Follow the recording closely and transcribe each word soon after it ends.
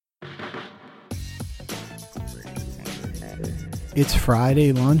It's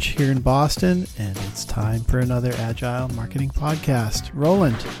Friday lunch here in Boston, and it's time for another Agile Marketing Podcast.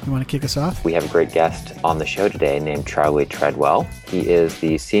 Roland, you want to kick us off? We have a great guest on the show today named Charlie Treadwell. He is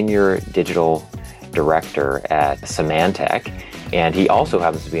the Senior Digital Director at Symantec, and he also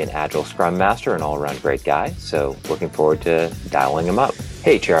happens to be an Agile Scrum Master, an all-around great guy. So looking forward to dialing him up.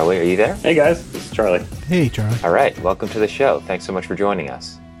 Hey, Charlie, are you there? Hey, guys. This is Charlie. Hey, Charlie. All right. Welcome to the show. Thanks so much for joining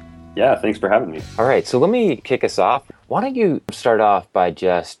us. Yeah, thanks for having me. All right. So let me kick us off. Why don't you start off by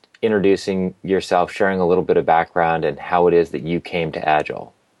just introducing yourself, sharing a little bit of background and how it is that you came to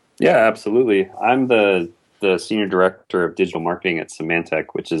Agile? Yeah, absolutely. I'm the Senior Director of Digital Marketing at Symantec,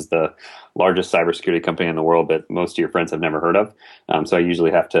 which is the largest cybersecurity company in the world that most of your friends have never heard of. So I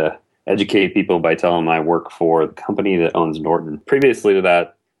usually have to educate people by telling them I work for the company that owns Norton. Previously to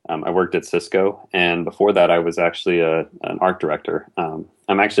that, I worked at Cisco, and before that, I was actually an art director.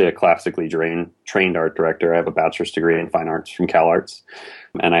 I'm actually a classically trained art director. I have a bachelor's degree in fine arts from CalArts,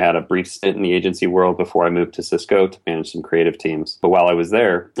 and I had a brief stint in the agency world before I moved to Cisco to manage some creative teams. But while I was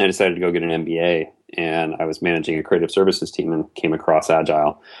there, I decided to go get an MBA, and I was managing a creative services team and came across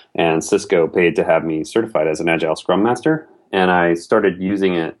Agile. And Cisco paid to have me certified as an Agile Scrum Master, and I started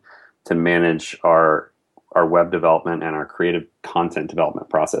using it to manage our web development and our creative content development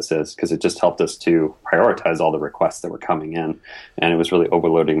processes, because it just helped us to prioritize all the requests that were coming in, and it was really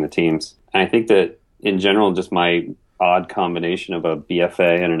overloading the teams. And I think that in general, just my odd combination of a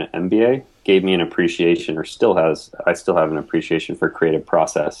BFA and an MBA gave me an appreciation, I still have an appreciation for creative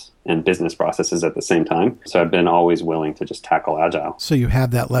process and business processes at the same time. So I've been always willing to just tackle Agile. So you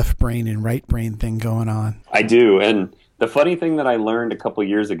have that left brain and right brain thing going on. I do. And the funny thing that I learned a couple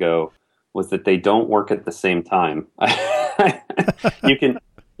years ago was that they don't work at the same time. You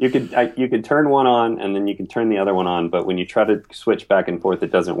can turn one on and then you can turn the other one on, but when you try to switch back and forth, it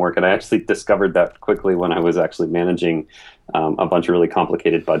doesn't work. And I actually discovered that quickly when I was actually managing a bunch of really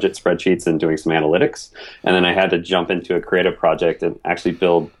complicated budget spreadsheets and doing some analytics. And then I had to jump into a creative project and actually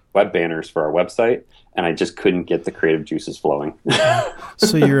build web banners for our website, and I just couldn't get the creative juices flowing.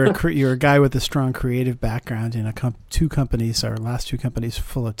 So you're a guy with a strong creative background in last two companies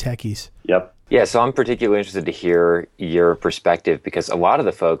full of techies. Yep. Yeah, so I'm particularly interested to hear your perspective, because a lot of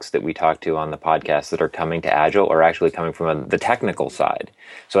the folks that we talk to on the podcast that are coming to Agile are actually coming from the technical side.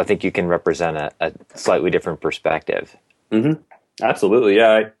 So I think you can represent a slightly different perspective. Mm-hmm. Absolutely.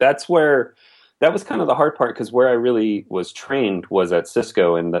 Yeah, that was kind of the hard part, because where I really was trained was at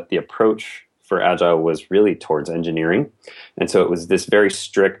Cisco, and that the approach for Agile was really towards engineering. And so it was this very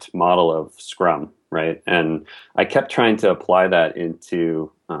strict model of Scrum, right? And I kept trying to apply that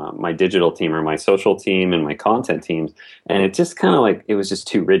into my digital team or my social team and my content teams. And it just kind of it was just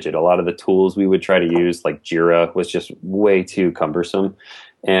too rigid. A lot of the tools we would try to use, like Jira, was just way too cumbersome.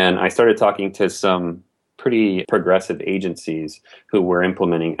 And I started talking to some pretty progressive agencies who were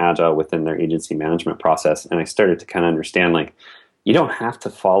implementing Agile within their agency management process. And I started to kind of understand, you don't have to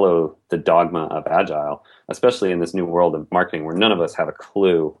follow the dogma of Agile, especially in this new world of marketing where none of us have a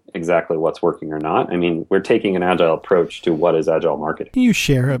clue exactly what's working or not. I mean, we're taking an Agile approach to what is Agile marketing. Can you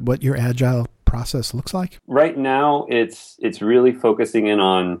share what your Agile process looks like? Right now, it's really focusing in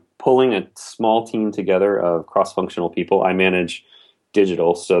on pulling a small team together of cross-functional people. I manage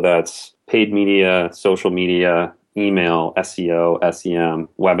digital, so that's paid media, social media, email, SEO, SEM,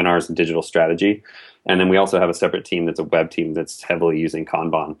 webinars, and digital strategy. And then we also have a separate team that's a web team that's heavily using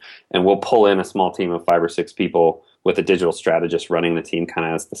Kanban. And we'll pull in a small team of 5 or 6 people with a digital strategist running the team kind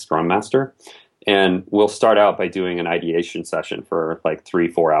of as the Scrum Master. And we'll start out by doing an ideation session for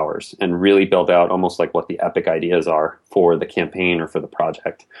 3-4 hours and really build out almost like what the epic ideas are for the campaign or for the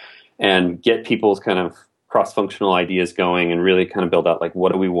project, and get people's kind of cross-functional ideas going and really kind of build out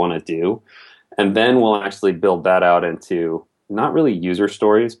what do we want to do. And then we'll actually build that out into not really user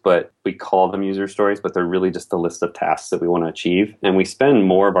stories, but we call them user stories, but they're really just a list of tasks that we want to achieve. And we spend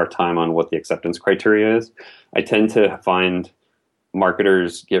more of our time on what the acceptance criteria is. I tend to find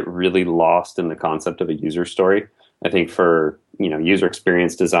marketers get really lost in the concept of a user story. I think for user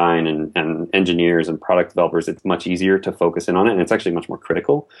experience design and engineers and product developers, it's much easier to focus in on it, and it's actually much more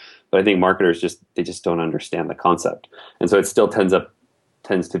critical. But I think marketers just don't understand the concept. And so it still tends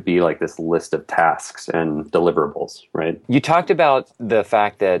to be this list of tasks and deliverables, right? You talked about the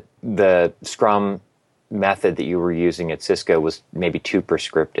fact that the Scrum method that you were using at Cisco was maybe too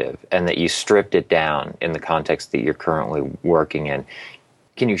prescriptive, and that you stripped it down in the context that you're currently working in.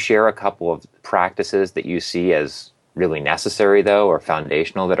 Can you share a couple of practices that you see as really necessary, though, or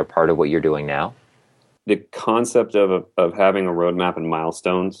foundational, that are part of what you're doing now? The concept of having a roadmap and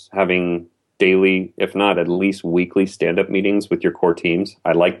milestones, having daily, if not at least weekly stand-up meetings with your core teams.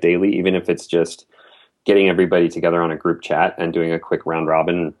 I like daily, even if it's just getting everybody together on a group chat and doing a quick round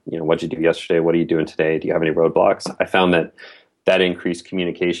robin, what'd you do yesterday? What are you doing today? Do you have any roadblocks? I found that increased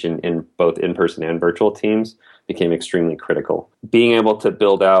communication in both in-person and virtual teams became extremely critical. Being able to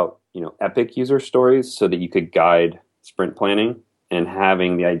build out, epic user stories so that you could guide sprint planning, and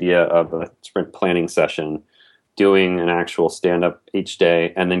having the idea of a sprint planning session, doing an actual stand-up each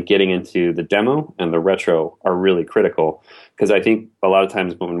day, and then getting into the demo and the retro are really critical. Because I think a lot of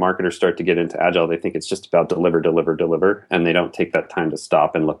times when marketers start to get into Agile, they think it's just about deliver, and they don't take that time to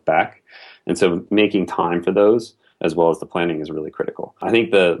stop and look back. And so making time for those as well as the planning is really critical. I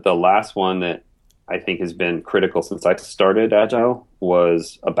think the last one that I think has been critical since I started Agile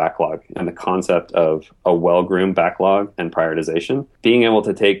was a backlog, and the concept of a well-groomed backlog and prioritization. Being able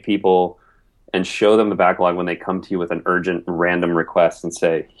to take people and show them the backlog when they come to you with an urgent random request and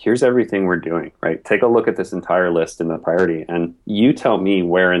say, here's everything we're doing, right? Take a look at this entire list and the priority, and you tell me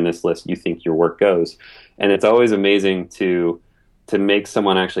where in this list you think your work goes. And it's always amazing to make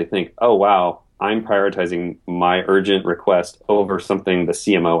someone actually think, oh, wow, I'm prioritizing my urgent request over something the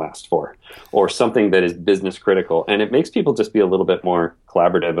CMO asked for, or something that is business critical. And it makes people just be a little bit more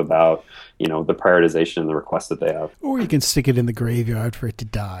collaborative about, the prioritization and the requests that they have. Or you can stick it in the graveyard for it to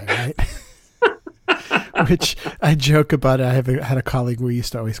die, right? Which I joke about. I had a colleague, we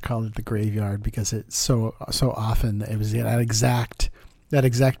used to always call it the graveyard because it's so often it was that exact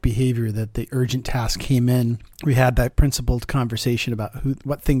behavior that the urgent task came in. We had that principled conversation about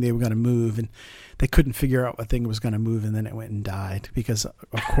what thing they were going to move, and they couldn't figure out what thing was going to move, and then it went and died because,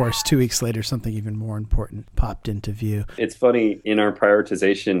 of course, 2 weeks later, something even more important popped into view. It's funny, in our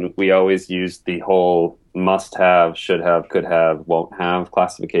prioritization, we always use the whole must have, should have, could have, won't have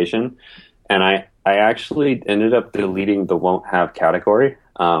classification. And I actually ended up deleting the won't have category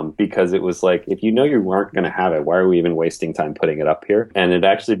because it was like, if you know you weren't going to have it, why are we even wasting time putting it up here? And it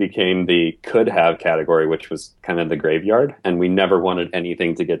actually became the could have category, which was kind of the graveyard. And we never wanted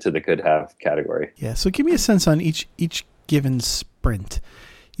anything to get to the could have category. Yeah. So give me a sense on each given sprint.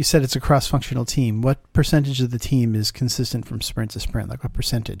 You said it's a cross-functional team. What percentage of the team is consistent from sprint to sprint? Like what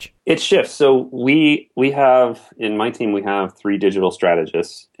percentage? It shifts. So we have, in my team, we have 3 digital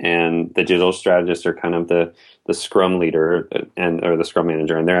strategists, and the digital strategists are kind of the scrum leader or the scrum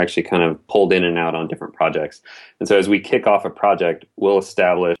manager, and they're actually kind of pulled in and out on different projects. And so as we kick off a project, we'll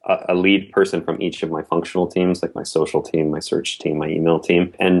establish a lead person from each of my functional teams, like my social team, my search team, my email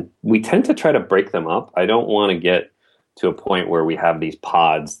team. And we tend to try to break them up. I don't want to get to a point where we have these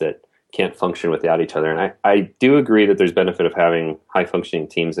pods that can't function without each other. And I do agree that there's benefit of having high-functioning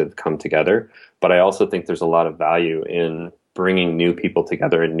teams that have come together, but I also think there's a lot of value in bringing new people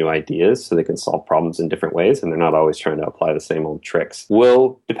together and new ideas so they can solve problems in different ways, and they're not always trying to apply the same old tricks.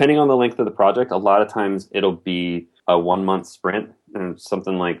 Depending on the length of the project, a lot of times it'll be a 1-month sprint, and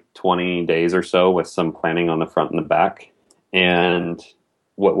something like 20 days or so with some planning on the front and the back. And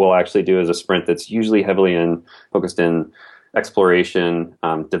what we'll actually do is a sprint that's usually heavily focused in exploration,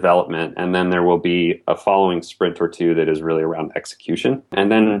 development, and then there will be a following sprint or 2 that is really around execution.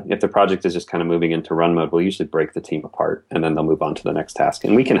 And then if the project is just kind of moving into run mode, we'll usually break the team apart, and then they'll move on to the next task.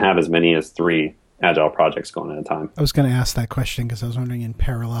 And we can have as many as 3 agile projects going at a time. I was going to ask that question because I was wondering, in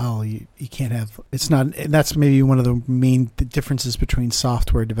parallel, you can't have, it's not, that's maybe one of the main differences between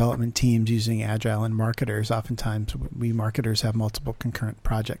software development teams using agile and marketers. Oftentimes we marketers have multiple concurrent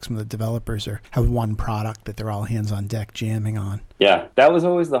projects when the developers have one product that they're all hands on deck jamming on. Yeah, that was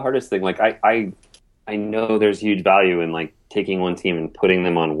always the hardest thing. Like I know there's huge value in like taking one team and putting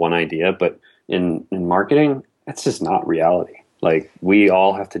them on one idea, but in marketing, that's just not reality. Like, we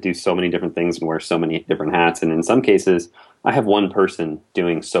all have to do so many different things and wear so many different hats. And in some cases, I have one person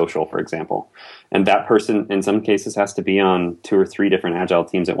doing social, for example. And that person, in some cases, has to be on 2 or 3 different agile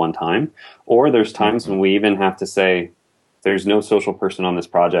teams at one time. Or there's times when we even have to say, there's no social person on this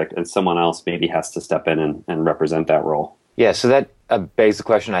project, and someone else maybe has to step in and represent that role. Yeah, so that begs the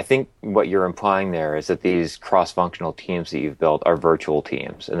question. I think what you're implying there is that these cross-functional teams that you've built are virtual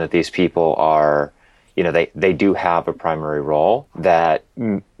teams, and that these people are, they do have a primary role that,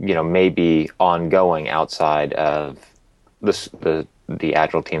 may be ongoing outside of the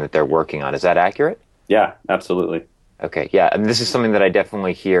Agile team that they're working on. Is that accurate? Yeah, absolutely. Okay, yeah. And this is something that I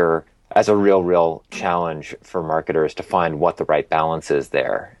definitely hear as a real challenge for marketers to find what the right balance is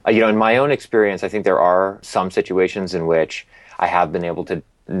there. In my own experience, I think there are some situations in which I have been able to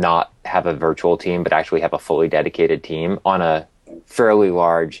not have a virtual team, but actually have a fully dedicated team on a fairly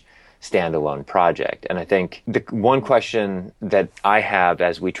large standalone project. And I think the one question that I have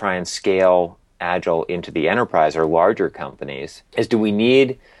as we try and scale Agile into the enterprise or larger companies is, do we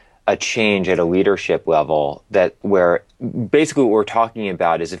need a change at a leadership level that where basically what we're talking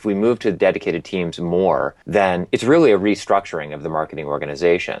about is if we move to dedicated teams more, then it's really a restructuring of the marketing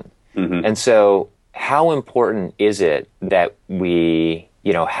organization. Mm-hmm. And so how important is it that we,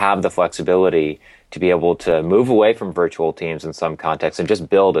 have the flexibility to be able to move away from virtual teams in some contexts and just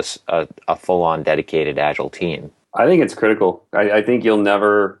build a full-on dedicated agile team? I think it's critical. I think you'll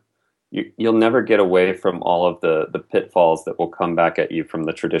never get away from all of the pitfalls that will come back at you from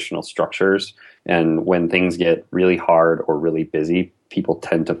the traditional structures. And when things get really hard or really busy, people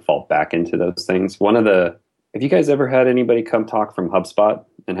tend to fall back into those things. Have you guys ever had anybody come talk from HubSpot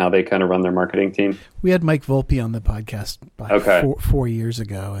and how they kind of run their marketing team? We had Mike Volpe on the podcast four years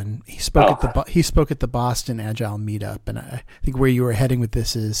ago, and he spoke at the Boston Agile meetup. And I think where you were heading with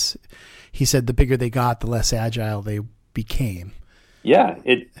this is, he said the bigger they got, the less agile they became. Yeah,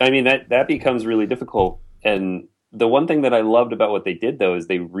 that becomes really difficult. And the one thing that I loved about what they did, though, is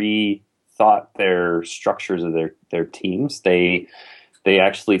they rethought their structures of their teams. They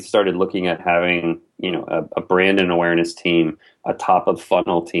actually started looking at having, a brand and awareness team, a top of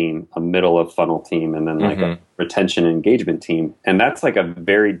funnel team, a middle of funnel team, and then like a retention and engagement team. And that's like a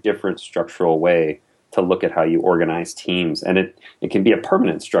very different structural way to look at how you organize teams. And it can be a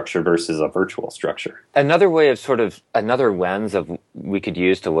permanent structure versus a virtual structure. Another way of another lens of we could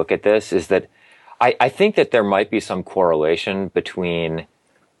use to look at this is that I think that there might be some correlation between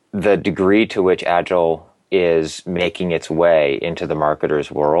the degree to which Agile is making its way into the marketer's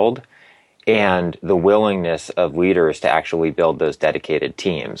world and the willingness of leaders to actually build those dedicated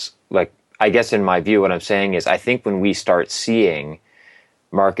teams. Like, I guess in my view, what I'm saying is I think when we start seeing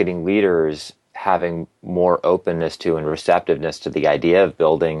marketing leaders having more openness to and receptiveness to the idea of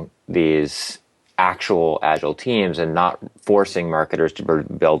building these actual agile teams and not forcing marketers to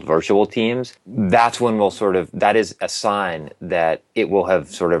build virtual teams, that's when that is a sign that it will have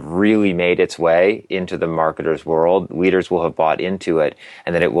sort of really made its way into the marketer's world. Leaders will have bought into it,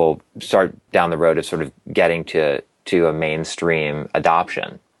 and then it will start down the road of sort of getting to a mainstream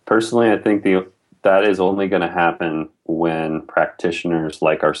adoption. Personally, I think that is only going to happen when practitioners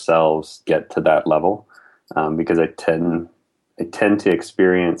like ourselves get to that level, because I tend to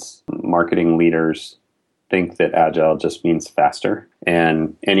experience marketing leaders think that agile just means faster.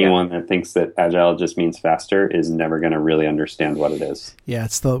 And anyone that thinks that agile just means faster is never going to really understand what it is. Yeah,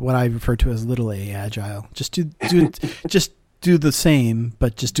 it's what I refer to as little a agile. Just do the same,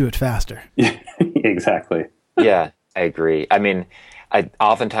 but just do it faster. Exactly. Yeah, I agree. I mean,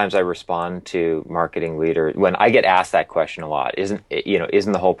 oftentimes I respond to marketing leaders when I get asked that question a lot. Isn't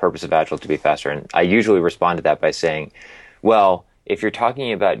the whole purpose of agile to be faster? And I usually respond to that by saying, well, if you're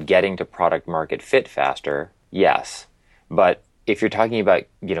talking about getting to product market fit faster, yes. But if you're talking about,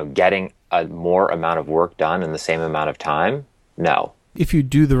 getting a more amount of work done in the same amount of time, no. If you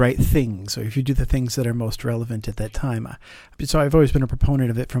do the right things, or if you do the things that are most relevant at that time. So I've always been a proponent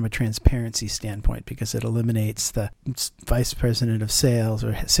of it from a transparency standpoint, because it eliminates the vice president of sales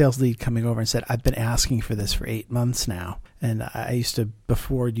or sales lead coming over and said, I've been asking for this for 8 months now. And I used to,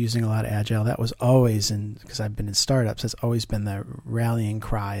 before using a lot of Agile, that was always, because I've been in startups, that's always been the rallying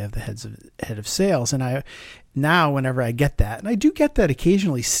cry of the head of sales. And now whenever I get that, and I do get that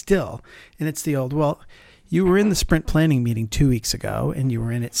occasionally still, and it's the old, well, you were in the sprint planning meeting 2 weeks ago, and you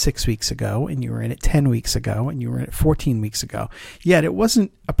were in it 6 weeks ago, and you were in it 10 weeks ago, and you were in it 14 weeks ago. Yet it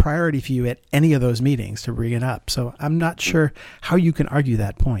wasn't a priority for you at any of those meetings to bring it up. So I'm not sure how you can argue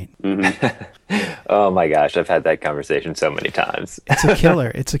that point. Mm-hmm. Oh my gosh, I've had that conversation so many times. It's a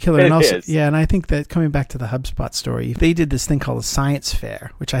killer. It's a killer. And also, is. Yeah, and I think that coming back to the HubSpot story, they did this thing called a science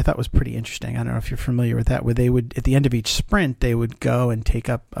fair, which I thought was pretty interesting. I don't know if you're familiar with that, where they would, at the end of each sprint, they would go and take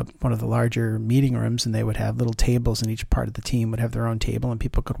up one of the larger meeting rooms, and they would have little tables, and each part of the team would have their own table, and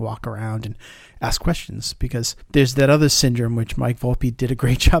people could walk around and ask questions, because there's that other syndrome, which Mike Volpe did a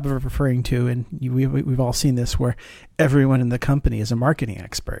great job of referring to, and we've all seen this, where everyone in the company is a marketing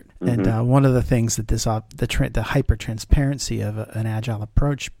expert. Mm-hmm. And one of the things that the hyper transparency of an agile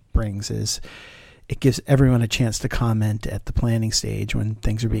approach brings is it gives everyone a chance to comment at the planning stage when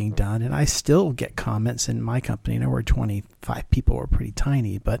things are being done. And I still get comments in my company. We're 25 people, we're pretty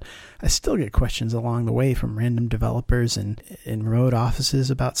tiny, but I still get questions along the way from random developers and in remote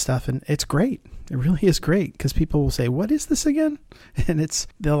offices about stuff. And it's great. It really is great, because people will say, what is this again? And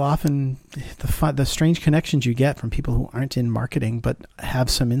they'll often, the strange connections you get from people who aren't in marketing, but have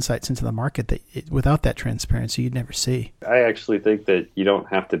some insights into the market that without that transparency, you'd never see. I actually think that you don't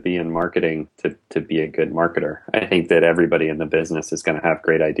have to be in marketing to be a good marketer. I think that everybody in the business is going to have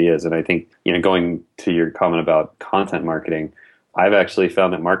great ideas. And I think, going to your comment about content marketing, I've actually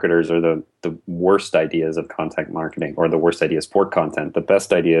found that marketers are the worst ideas of content marketing, or the worst ideas for content. The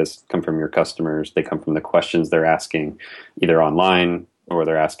best ideas come from your customers. They come from the questions they're asking either online, or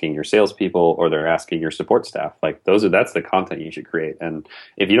they're asking your salespeople, or they're asking your support staff. Like that's the content you should create. And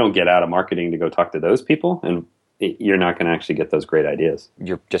if you don't get out of marketing to go talk to those people, and you're not going to actually get those great ideas.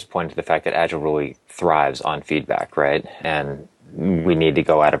 You're just pointing to the fact that Agile really thrives on feedback, right? And we need to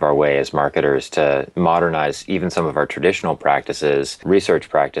go out of our way as marketers to modernize even some of our traditional practices, research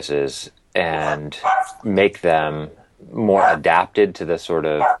practices, and make them more adapted to the sort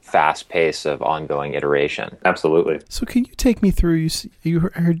of fast pace of ongoing iteration. Absolutely. So can you take me through, you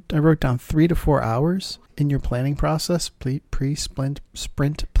heard I wrote down 3 to 4 hours in your planning process,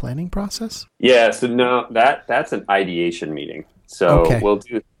 sprint planning process? Yeah, so no, that's an ideation meeting. So We'll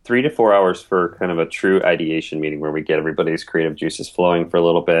do 3 to 4 hours for kind of a true ideation meeting where we get everybody's creative juices flowing for a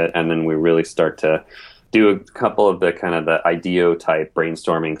little bit, and then we really start to do a couple of the kind of the IDEO type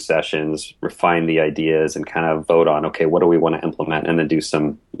brainstorming sessions, refine the ideas, and kind of vote on, okay, what do we want to implement, and then do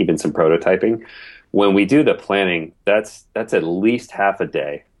some prototyping. When we do the planning, that's at least half a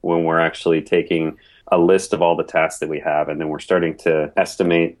day when we're actually taking a list of all the tasks that we have, and then we're starting to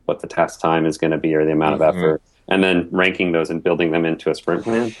estimate what the task time is going to be, or the amount of effort, and then ranking those and building them into a sprint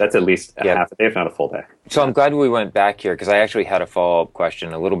plan. That's at least half a day, if not a full day. So I'm glad we went back here, because I actually had a follow-up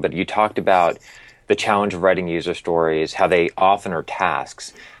question a little bit. You talked about the challenge of writing user stories, how they often are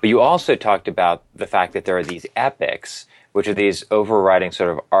tasks, but you also talked about the fact that there are these epics, which are these overriding sort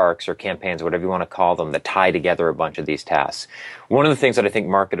of arcs or campaigns, whatever you want to call them, that tie together a bunch of these tasks. One of the things that I think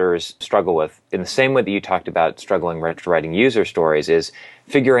marketers struggle with, in the same way that you talked about struggling writing user stories, is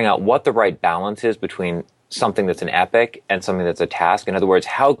figuring out what the right balance is between something that's an epic and something that's a task. In other words,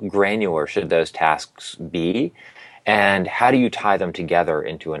 how granular should those tasks be? And how do you tie them together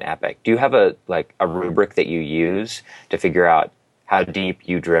into an epic? Do you have a rubric that you use to figure out how deep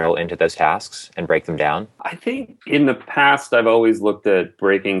you drill into those tasks and break them down? I think in the past, I've always looked at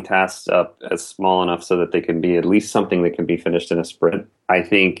breaking tasks up as small enough so that they can be at least something that can be finished in a sprint. I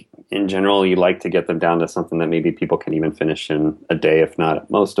think in general, you like to get them down to something that maybe people can even finish in a day, if not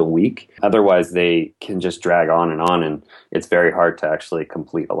at most a week. Otherwise, they can just drag on, and it's very hard to actually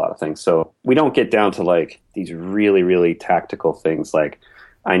complete a lot of things. So we don't get down to like these really, really tactical things like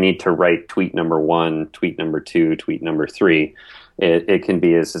I need to write tweet number 1, tweet number 2, tweet number 3. It can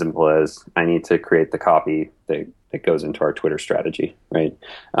be as simple as I need to create the copy that goes into our Twitter strategy, right?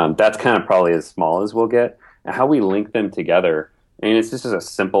 That's kind of probably as small as we'll get. And how we link them together, I mean, it's just a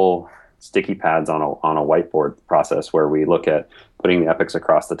simple sticky pads on a whiteboard process where we look at putting the epics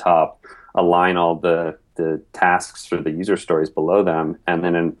across the top, align all the tasks for the user stories below them, and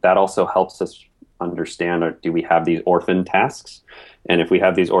then that also helps us understand, do we have these orphan tasks? And if we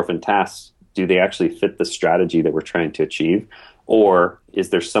have these orphan tasks, do they actually fit the strategy that we're trying to achieve? Or is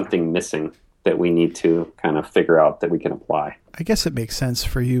there something missing that we need to kind of figure out that we can apply? I guess it makes sense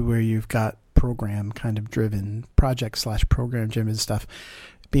for you where you've got program kind of driven, project/program driven stuff.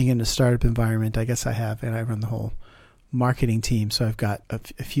 Being in a startup environment, I guess I run the whole marketing team. So I've got a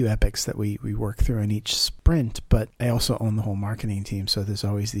few epics that we work through in each sprint, but I also own the whole marketing team. So there's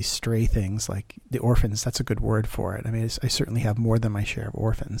always these stray things like the orphans. That's a good word for it. I mean, I certainly have more than my share of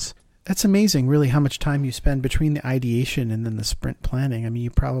orphans. That's amazing, really, how much time you spend between the ideation and then the sprint planning. I mean,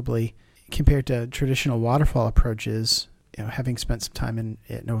 you probably, compared to traditional waterfall approaches, having spent some time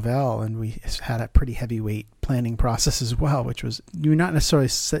at Novell, and we had a pretty heavyweight planning process as well, which was, you're not necessarily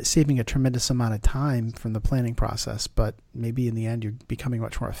saving a tremendous amount of time from the planning process, but maybe in the end you're becoming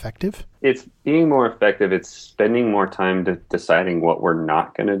much more effective. It's being more effective. It's spending more time deciding what we're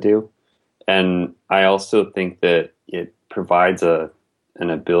not going to do. And I also think that it provides an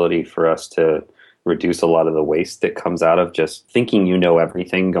ability for us to reduce a lot of the waste that comes out of just thinking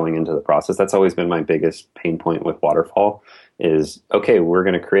everything going into the process. That's always been my biggest pain point with waterfall is, okay, we're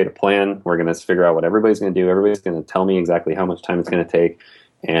going to create a plan. We're going to figure out what everybody's going to do. Everybody's going to tell me exactly how much time it's going to take.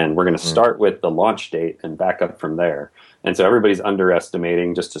 And we're going to start with the launch date and back up from there. And so everybody's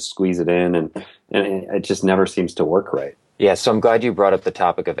underestimating just to squeeze it in. And it just never seems to work right. Yeah, so I'm glad you brought up the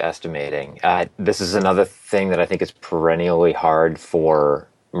topic of estimating. This is another thing that I think is perennially hard for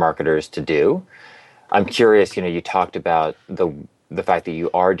marketers to do. I'm curious, you talked about the fact that you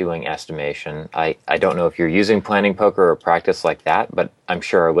are doing estimation. I don't know if you're using Planning Poker or a practice like that, but I'm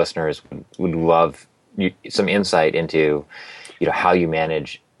sure our listeners would love some insight into, how you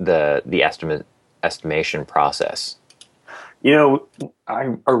manage the estimation process.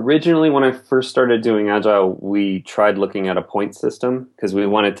 I originally, when I first started doing Agile, we tried looking at a point system because we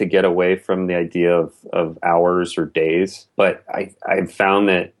wanted to get away from the idea of hours or days. But I found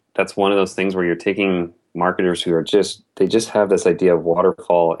that that's one of those things where you're taking marketers who are they just have this idea of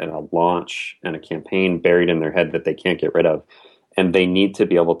waterfall and a launch and a campaign buried in their head that they can't get rid of. And they need to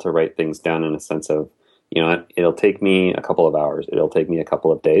be able to write things down in a sense of, it'll take me a couple of hours. It'll take me a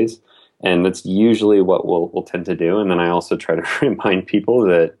couple of days. And that's usually what we'll tend to do. And then I also try to remind people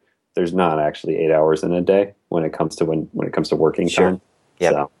that there's not actually 8 hours in a day when it comes to when it comes to working time.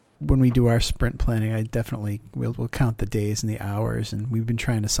 Yep. So. When we do our sprint planning, I definitely we'll count the days and the hours, and we've been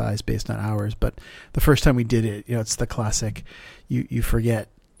trying to size based on hours. But the first time we did it, it's the classic, you forget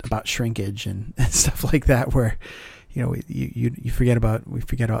about shrinkage and stuff like that, where we forget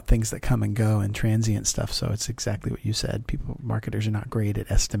about things that come and go and transient stuff. So it's exactly what you said. Marketers are not great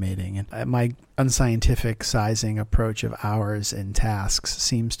at estimating, and my unscientific sizing approach of hours and tasks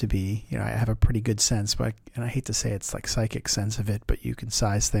seems to be, I have a pretty good sense, and I hate to say it's like psychic sense of it, but you can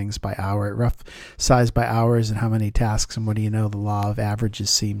size things by hour, rough size by hours, and how many tasks, and what do you know? The law of averages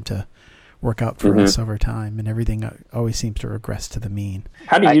seem to work out for us over time, and everything always seems to regress to the mean.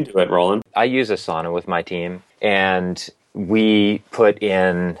 How do you do it, Roland? I use Asana with my team, and we put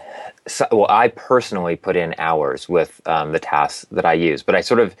in, I personally put in hours with the tasks that I use, but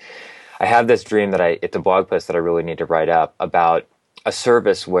I have this dream that it's a blog post that I really need to write up about a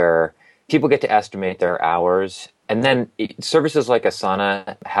service where people get to estimate their hours, and then services like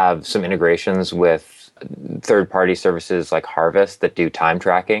Asana have some integrations with third-party services like Harvest that do time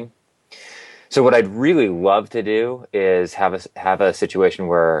tracking. So what I'd really love to do is have a situation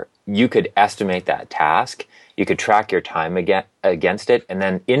where you could estimate that task, you could track your time against it, and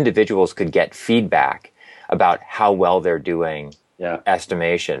then individuals could get feedback about how well they're doing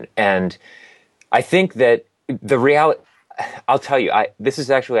estimation. And I think that the reality, I'll tell you, this is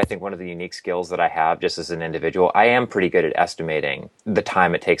actually, I think, one of the unique skills that I have just as an individual. I am pretty good at estimating the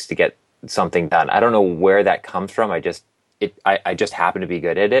time it takes to get something done. I don't know where that comes from. I just happen to be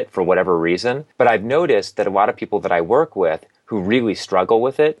good at it for whatever reason. But I've noticed that a lot of people that I work with who really struggle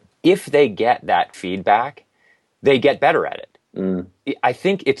with it, if they get that feedback, they get better at it. I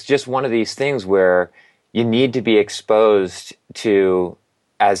think it's just one of these things where you need to be exposed to,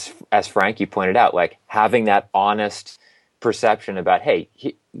 as Frankie pointed out, like having that honest perception about, hey,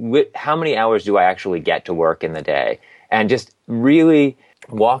 how many hours do I actually get to work in the day? And just really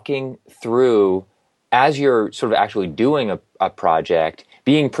walking through, as you're sort of actually doing a project,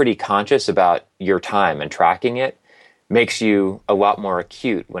 being pretty conscious about your time and tracking it makes you a lot more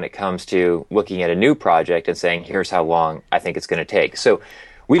acute when it comes to looking at a new project and saying, here's how long I think it's going to take. So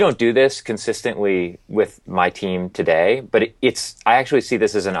we don't do this consistently with my team today, but I actually see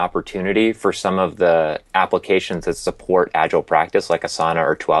this as an opportunity for some of the applications that support agile practice, like Asana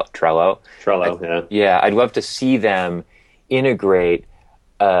or Trello. Yeah, I'd love to see them integrate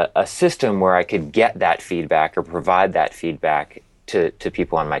a system where I could get that feedback or provide that feedback to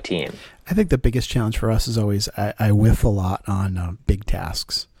people on my team. I think the biggest challenge for us is always I whiff a lot on big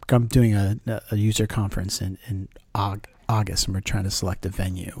tasks. I'm doing a user conference in August, and we're trying to select a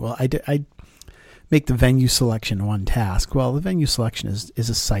venue. Well, I make the venue selection one task. Well, the venue selection is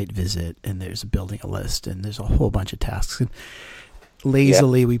a site visit, and there's building a list, and there's a whole bunch of tasks. And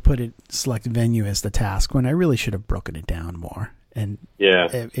lazily, we put select venue as the task when I really should have broken it down more. And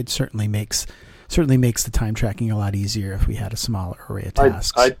it certainly makes the time tracking a lot easier if we had a smaller array of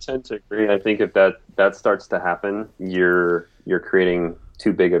tasks. I tend to agree. I think if that starts to happen, you're creating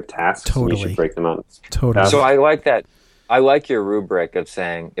too big of tasks. Totally. And you should break them out. Totally. So I like that. I like your rubric of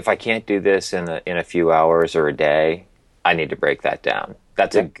saying, if I can't do this in a few hours or a day, I need to break that down.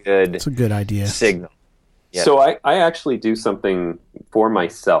 That's a good idea. Signal. Yep. So I actually do something for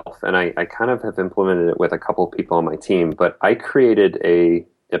myself, and I kind of have implemented it with a couple of people on my team, but I created a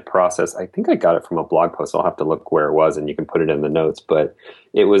process. I think I got it from a blog post. I'll have to look where it was, and you can put it in the notes. But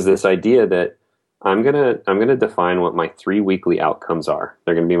it was this idea that I'm gonna define what my 3 weekly outcomes are.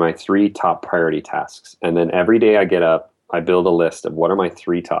 They're gonna be my 3 top priority tasks. And then every day I get up, I build a list of what are my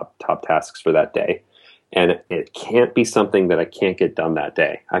 3 top tasks for that day. And it can't be something that I can't get done that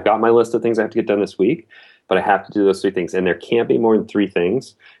day. I've got my list of things I have to get done this week, but I have to do those 3 things. And there can't be more than 3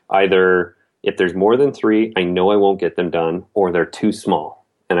 things. Either if there's more than 3, I know I won't get them done, or they're too small.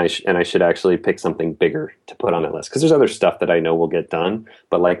 And I should actually pick something bigger to put on that list. Because there's other stuff that I know will get done.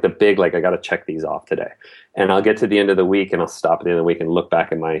 But like the big, I got to check these off today. And I'll get to the end of the week and I'll stop at the end of the week and look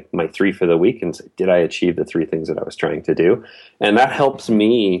back at my 3 for the week and say, did I achieve the 3 things that I was trying to do? And that helps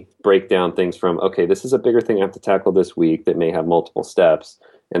me break down things from, okay, this is a bigger thing I have to tackle this week that may have multiple steps.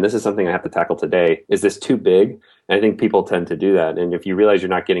 And this is something I have to tackle today. Is this too big? I think people tend to do that. And if you realize you're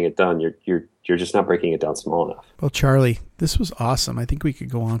not getting it done, you're just not breaking it down small enough. Well, Charlie, this was awesome. I think we could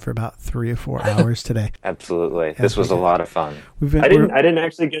go on for about 3 or 4 hours today. Absolutely. This was a lot of fun. I didn't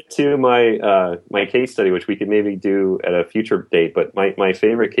actually get to my my case study, which we could maybe do at a future date. But my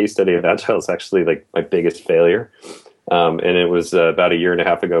favorite case study of Agile is actually like my biggest failure. And it was about 1.5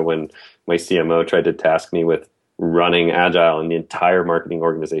 years ago when my CMO tried to task me with running Agile in the entire marketing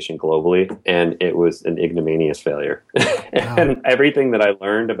organization globally, and it was an ignominious failure. And everything that I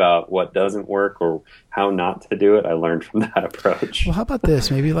learned about what doesn't work or how not to do it, I learned from that approach. Well, how about this?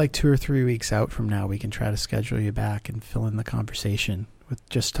 Maybe like 2 or 3 weeks out from now, we can try to schedule you back and fill in the conversation with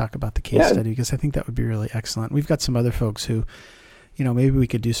just talk about the case study, because I think that would be really excellent. We've got some other folks who, maybe we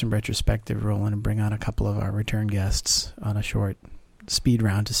could do some retrospective rolling and bring on a couple of our return guests on a short speed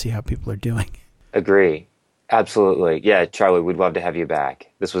round to see how people are doing. Agree. Absolutely. Yeah, Charlie, we'd love to have you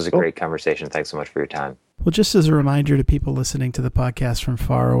back. This was a great conversation. Thanks so much for your time. Well, just as a reminder to people listening to the podcast from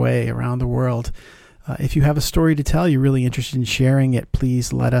far away around the world, if you have a story to tell, you're really interested in sharing it,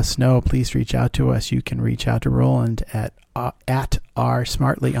 please let us know. Please reach out to us. You can reach out to Roland at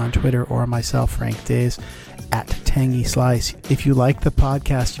 @rsmartly on Twitter, or myself, Frank Days, at Tangy Slice. If you like the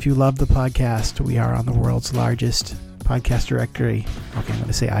podcast, if you love the podcast, we are on the world's largest podcast directory. Okay, I'm going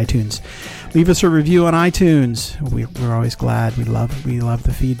to say iTunes. Leave us a review on iTunes. We're always glad. We love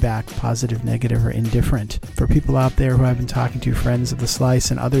the feedback, positive, negative, or indifferent. For people out there who I've been talking to, friends of the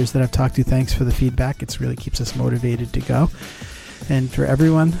Slice and others that I've talked to, thanks for the feedback. It really keeps us motivated to go. And for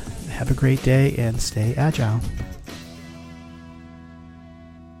everyone, have a great day and stay agile.